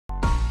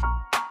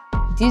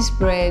This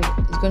bread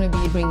is going to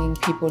be bringing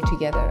people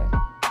together.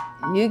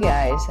 You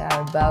guys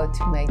are about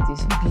to make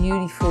this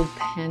beautiful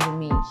pain de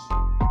mie.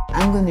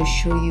 I'm going to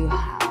show you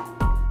how.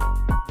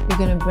 We're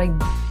going to break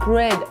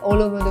bread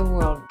all over the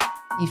world.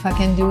 If I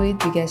can do it,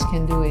 you guys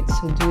can do it.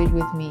 So do it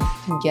with me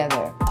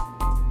together.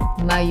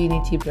 My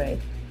unity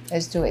bread.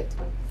 Let's do it.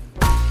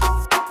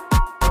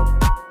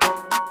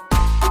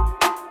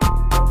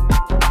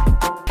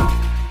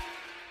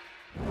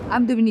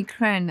 I'm Dominique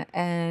Crenn,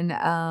 and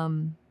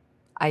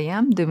I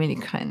am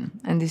Dominique Crenn,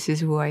 and this is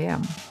who I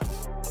am.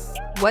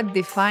 What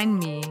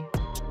defines me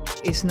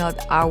is not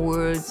our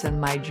words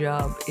and my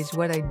job, it's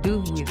what I do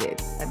with it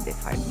that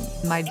defines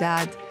me. My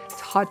dad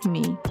taught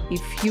me,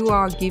 if you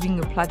are giving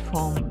a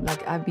platform,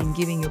 like I've been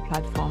giving a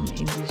platform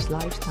in this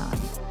lifetime,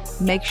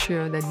 make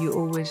sure that you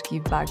always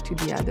give back to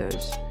the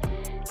others,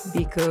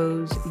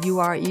 because you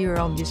are here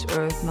on this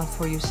earth not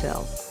for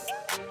yourself,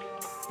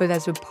 but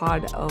as a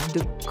part of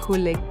the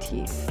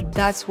collective.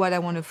 That's what I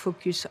want to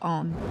focus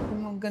on.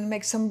 I'm gonna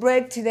make some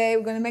bread today.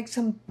 We're gonna make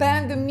some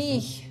pain de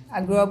mie. I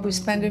grew up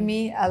with pain de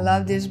mie. I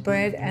love this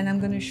bread, and I'm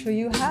gonna show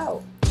you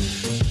how.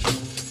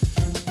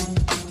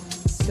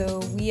 So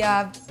we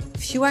have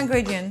few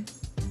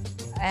ingredients,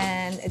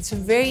 and it's a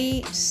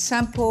very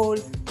simple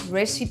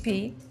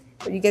recipe,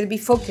 but you gotta be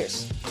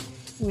focused.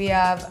 We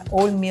have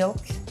whole milk,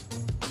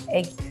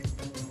 egg.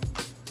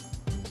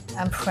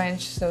 I'm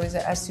French, so it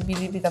has to be a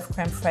little bit of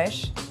crème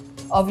fraîche.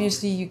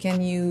 Obviously, you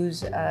can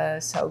use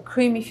sour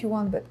cream if you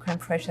want, but crème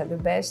fraîche are the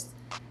best.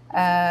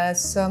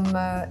 Some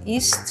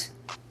yeast,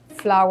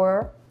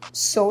 flour,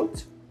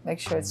 salt, make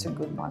sure it's a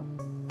good one,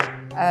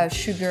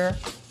 sugar,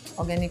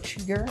 organic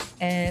sugar,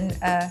 and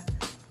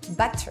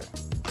butter.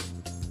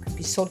 Could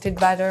be salted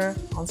butter,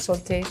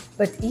 unsalted.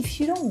 But if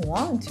you don't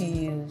want to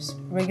use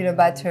regular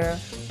butter,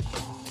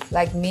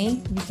 like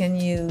me, you can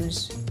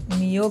use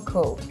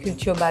Miyoko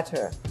culture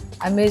butter.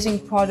 Amazing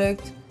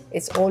product,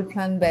 it's all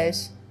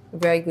plant-based,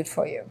 very good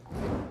for you.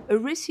 A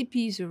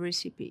recipe is a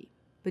recipe,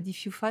 but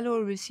if you follow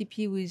a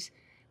recipe with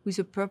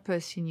a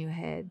purpose in your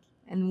head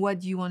and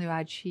what you want to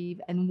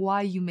achieve and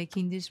why you're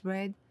making this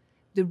bread,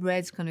 the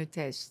bread's gonna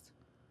taste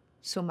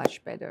so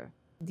much better.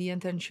 The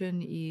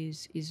intention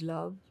is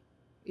love,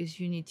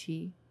 is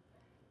unity,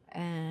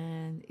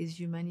 and is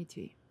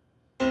humanity.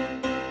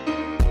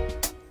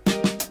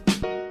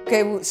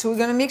 Okay, so we're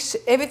gonna mix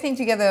everything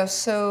together.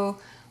 So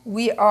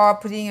we are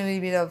putting a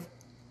little bit of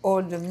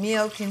all the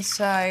milk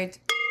inside.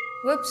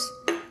 Whoops,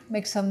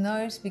 make some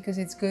noise because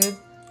it's good.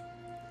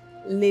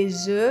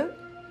 Les œufs,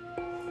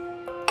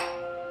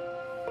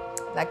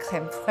 la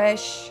crème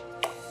fraîche.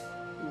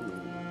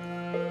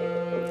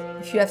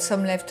 If you have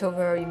some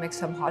leftover, you make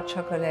some hot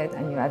chocolate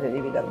and you add a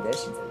little bit of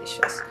this, it's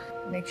delicious.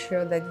 Make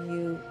sure that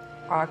you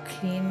are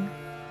clean.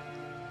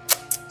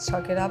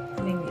 Suck it up,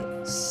 putting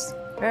it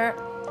there.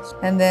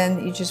 And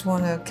then you just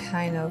want to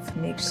kind of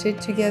mix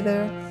it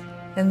together.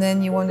 And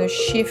then you want to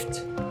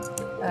shift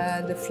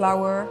the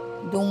flour.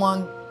 Don't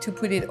want to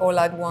put it all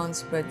at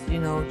once, but you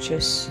know,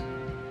 just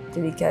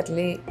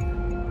delicately.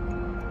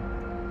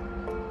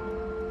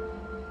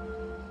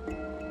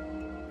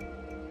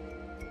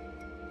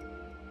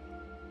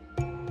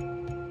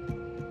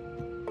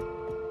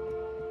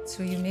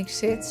 So you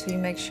mix it, so you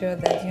make sure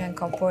that you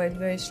incorporate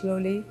very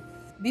slowly.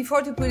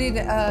 Before to put it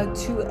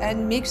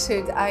and mix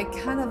it, I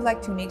kind of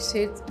like to mix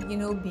it, you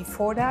know,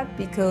 before that,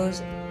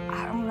 because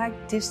I don't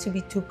like this to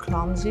be too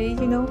clumsy,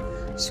 you know?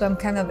 So I'm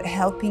kind of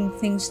helping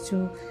things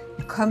to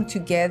come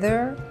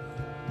together,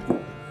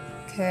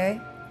 okay?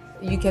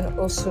 You can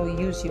also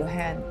use your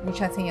hand,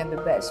 which I think are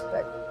the best,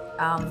 but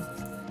I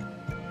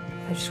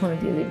just want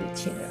to be a little bit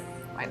thinner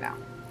right now.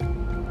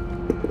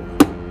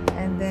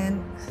 And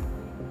then,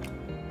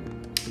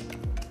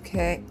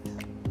 okay,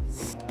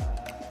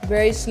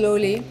 very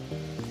slowly.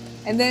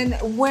 And then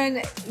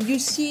when you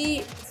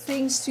see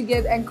things to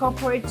get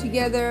incorporated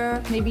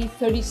together, maybe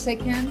 30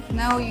 seconds.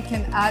 Now you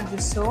can add the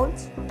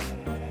salt.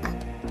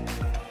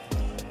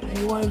 And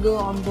you want to go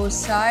on both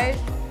sides,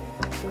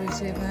 so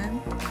it's even.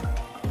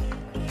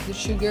 The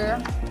sugar,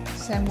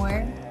 same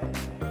way.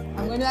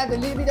 I'm going to add a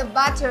little bit of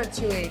butter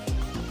to it.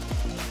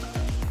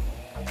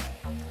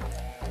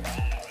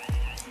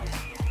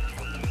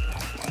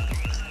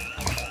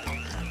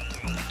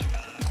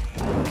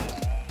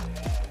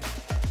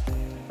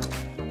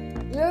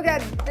 Look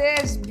at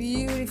this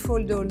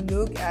beautiful dough.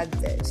 Look at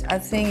this. I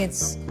think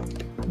it's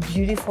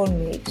beautiful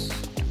mix.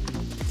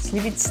 It's a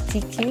little bit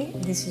sticky.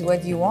 This is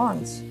what you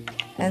want.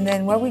 And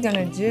then what we're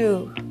gonna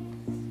do,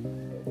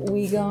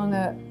 we're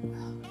gonna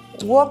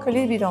work a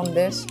little bit on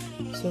this.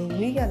 So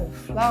we gotta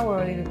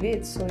flour a little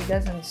bit so it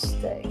doesn't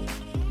stay.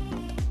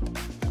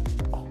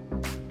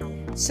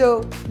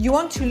 So you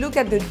want to look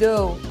at the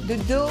dough.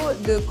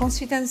 The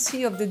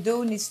consistency of the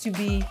dough needs to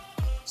be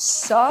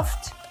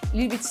soft, a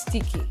little bit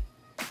sticky.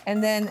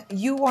 And then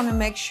you want to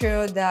make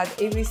sure that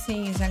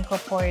everything is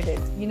incorporated.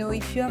 You know,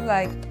 if you have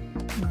like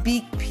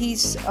big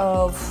piece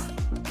of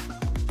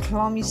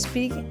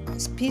clumsy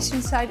piece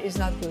inside, is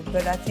not good,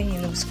 but I think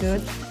it looks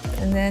good.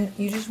 And then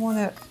you just want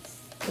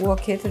to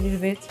work it a little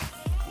bit.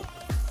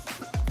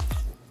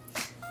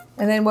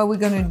 And then what we're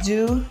gonna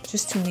do,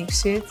 just to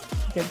mix it,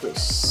 get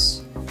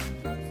this.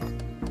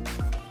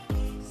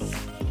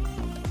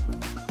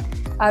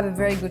 I have a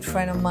very good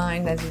friend of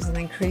mine that is an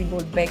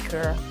incredible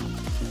baker.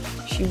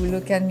 She will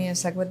look at me and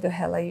say, like, what the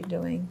hell are you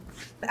doing?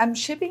 I'm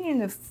shaping in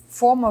the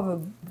form of a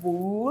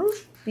bowl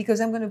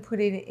because I'm gonna put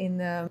it in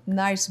a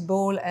nice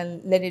bowl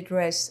and let it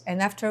rest. And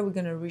after we're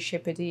gonna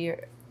reshape it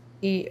here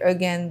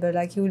again, but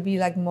like it will be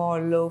like more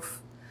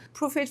loaf.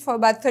 Proof it for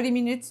about 30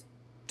 minutes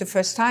the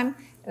first time,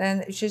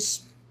 and then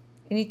just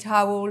any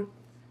towel.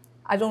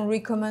 I don't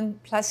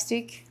recommend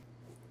plastic.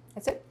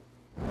 That's it.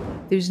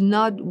 There's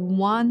not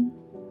one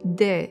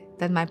day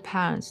that my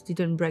parents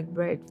didn't break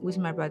bread with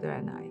my brother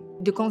and I.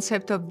 The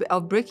concept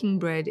of breaking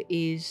bread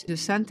is the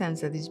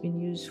sentence that has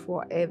been used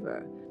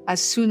forever. As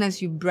soon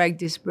as you break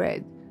this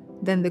bread,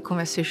 then the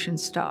conversation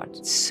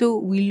starts. So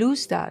we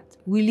lose that.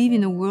 We live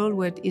in a world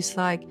where it's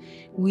like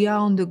we are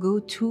on the go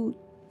too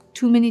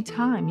many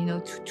times, you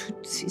know,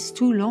 it's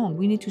too long.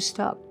 We need to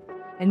stop.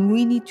 And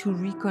we need to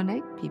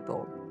reconnect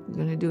people. We're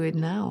gonna do it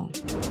now.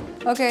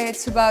 Okay,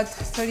 it's about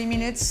 30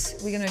 minutes.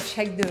 We're gonna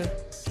check the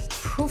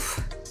proof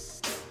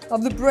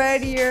of the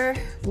bread here.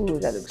 Ooh,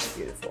 that looks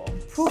beautiful.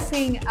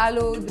 Proofing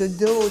allows the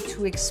dough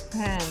to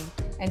expand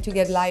and to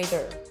get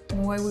lighter.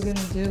 And what we're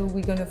gonna do,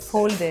 we're gonna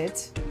fold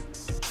it.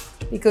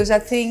 Because I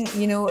think,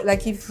 you know,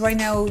 like if right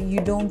now you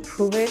don't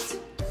proof it,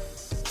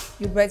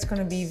 your bread's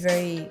gonna be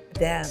very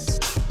dense.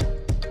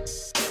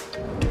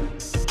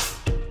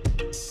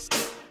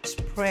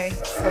 Spray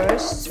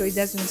first so it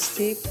doesn't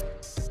stick.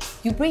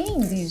 You're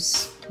bringing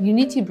this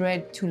unity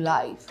bread to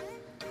life.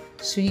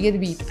 So you gotta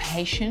be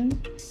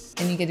patient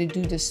and you gotta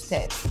do the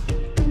step.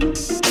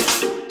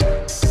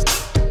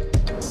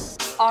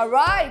 All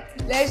right,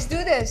 let's do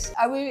this.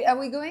 Are we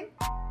going?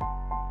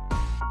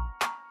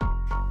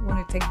 I'm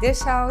gonna take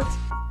this out.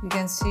 You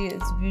can see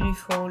it's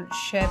beautiful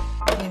shape,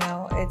 you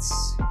know,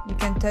 you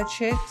can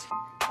touch it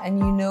and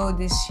you know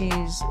this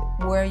is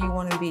where you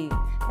wanna be.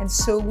 And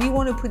so we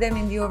wanna put them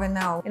in the oven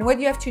now. And what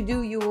you have to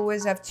do, you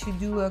always have to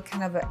do a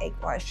kind of an egg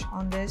wash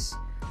on this.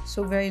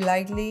 So very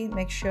lightly,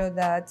 make sure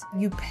that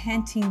you're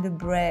painting the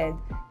bread,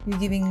 you're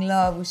giving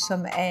love with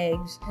some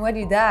eggs. What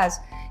it does,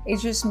 it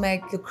just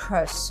makes the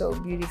crust so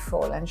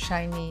beautiful and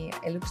shiny.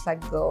 It looks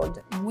like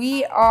gold.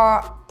 We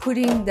are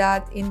putting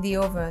that in the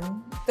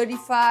oven,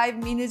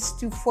 35 minutes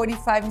to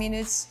 45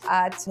 minutes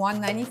at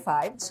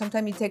 195.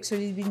 Sometimes it takes a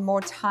little bit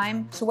more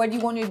time. So what you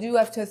want to do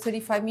after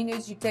 35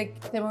 minutes, you take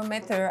a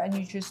thermometer and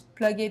you just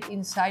plug it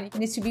inside. It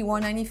needs to be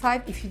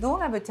 195. If you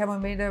don't have a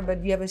thermometer,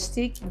 but you have a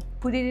stick, you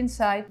put it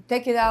inside,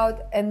 take it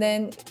out, and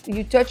then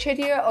you touch it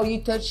here or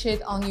you touch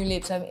it on your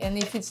lips. And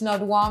if it's not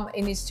warm,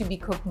 it needs to be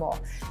cooked more.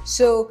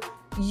 So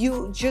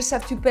you just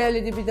have to pay a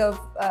little bit of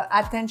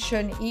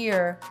attention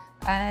here,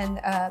 and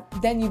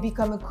then you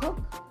become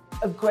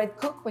a great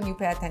cook when you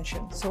pay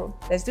attention. So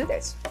let's do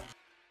this.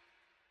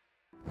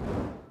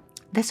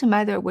 Doesn't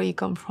matter where you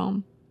come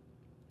from.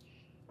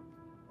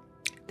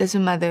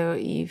 Doesn't matter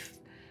if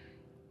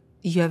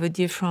you have a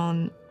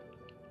different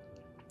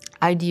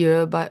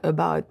idea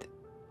about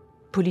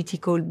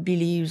political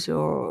beliefs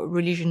or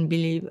religion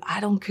belief. I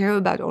don't care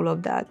about all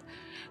of that.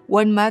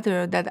 What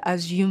matters that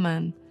as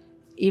human,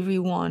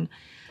 everyone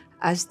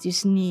has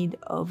this need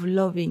of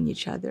loving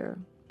each other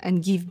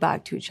and give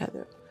back to each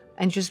other.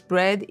 And just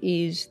bread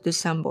is the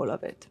symbol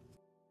of it.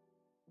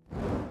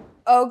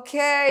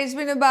 Okay, it's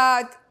been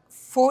about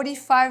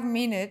 45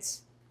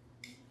 minutes.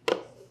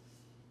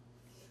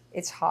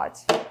 It's hot.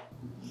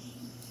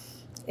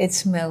 It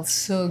smells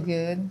so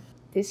good.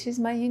 This is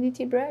my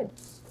unity bread.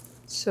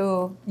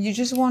 So you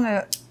just want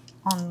to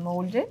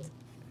unmold it.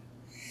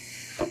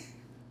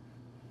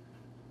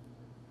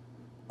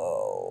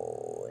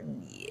 Oh,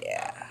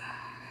 yeah.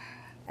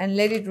 And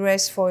let it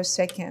rest for a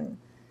second.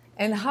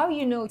 And how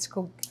you know it's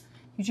cooked?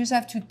 You just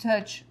have to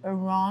touch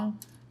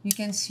around. You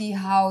can see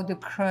how the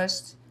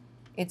crust,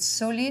 it's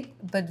solid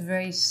but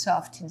very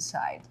soft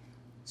inside.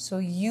 So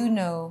you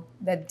know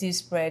that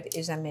this bread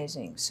is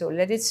amazing. So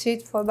let it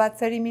sit for about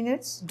 30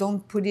 minutes.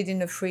 Don't put it in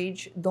the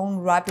fridge. Don't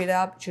wrap it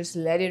up. Just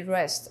let it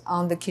rest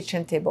on the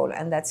kitchen table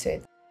and that's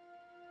it.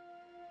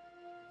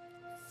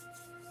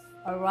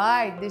 All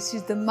right, this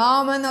is the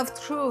moment of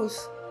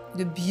truth.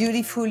 The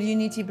beautiful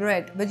unity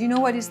bread. But you know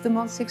what is the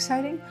most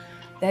exciting?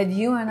 That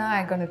you and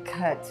I are gonna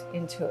cut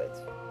into it.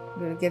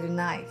 We're gonna get a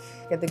knife,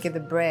 get the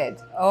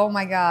bread. Oh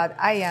my God,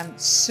 I am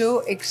so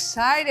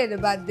excited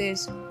about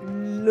this.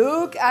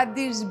 Look at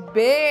this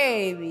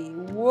baby,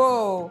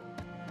 whoa.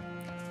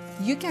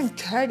 You can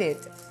cut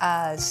it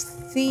as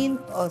thin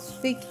or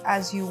thick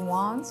as you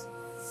want.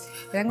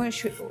 But I'm gonna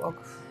show you, oh,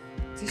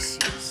 this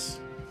is,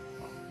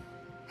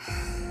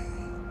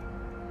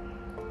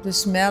 the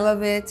smell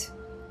of it,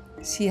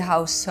 see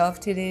how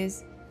soft it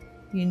is.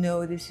 You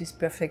know this is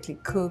perfectly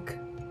cooked.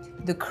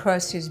 The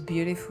crust is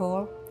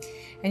beautiful.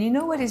 And you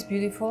know what is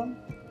beautiful?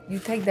 You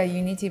take that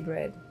unity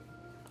bread,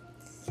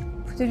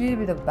 put a little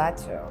bit of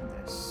butter on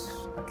this,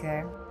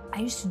 okay? I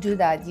used to do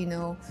that, you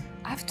know,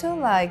 after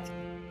like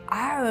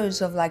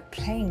hours of like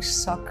playing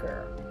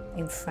soccer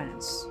in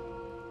France.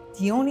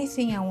 The only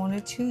thing I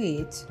wanted to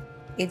eat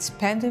It's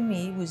pain de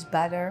mie with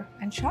butter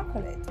and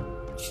chocolate.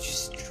 You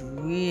just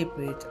drip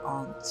it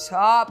on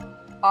top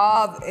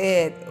of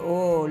it.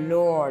 Oh,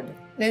 Lord.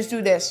 Let's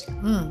do this.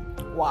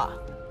 Wow.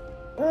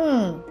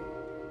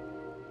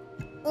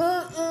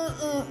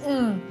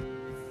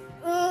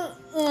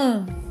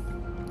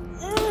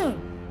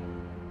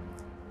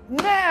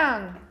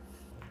 Man.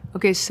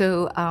 Okay,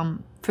 so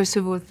first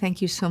of all,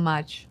 thank you so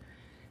much.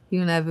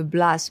 You're gonna have a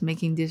blast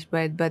making this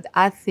bread, but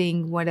I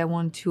think what I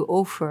want to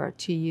offer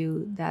to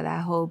you that I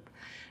hope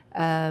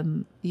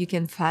you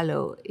can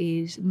follow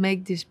is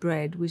make this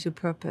bread with a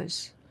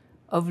purpose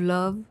of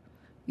love,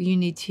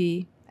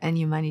 unity, and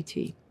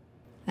humanity.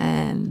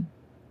 And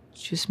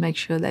just make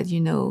sure that you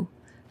know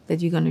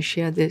that you're gonna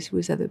share this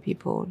with other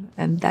people.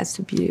 And that's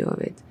the beauty of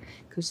it.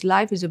 Because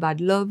life is about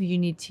love,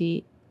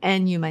 unity,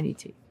 and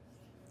humanity.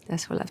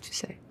 That's all I have to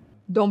say.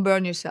 Don't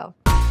burn yourself.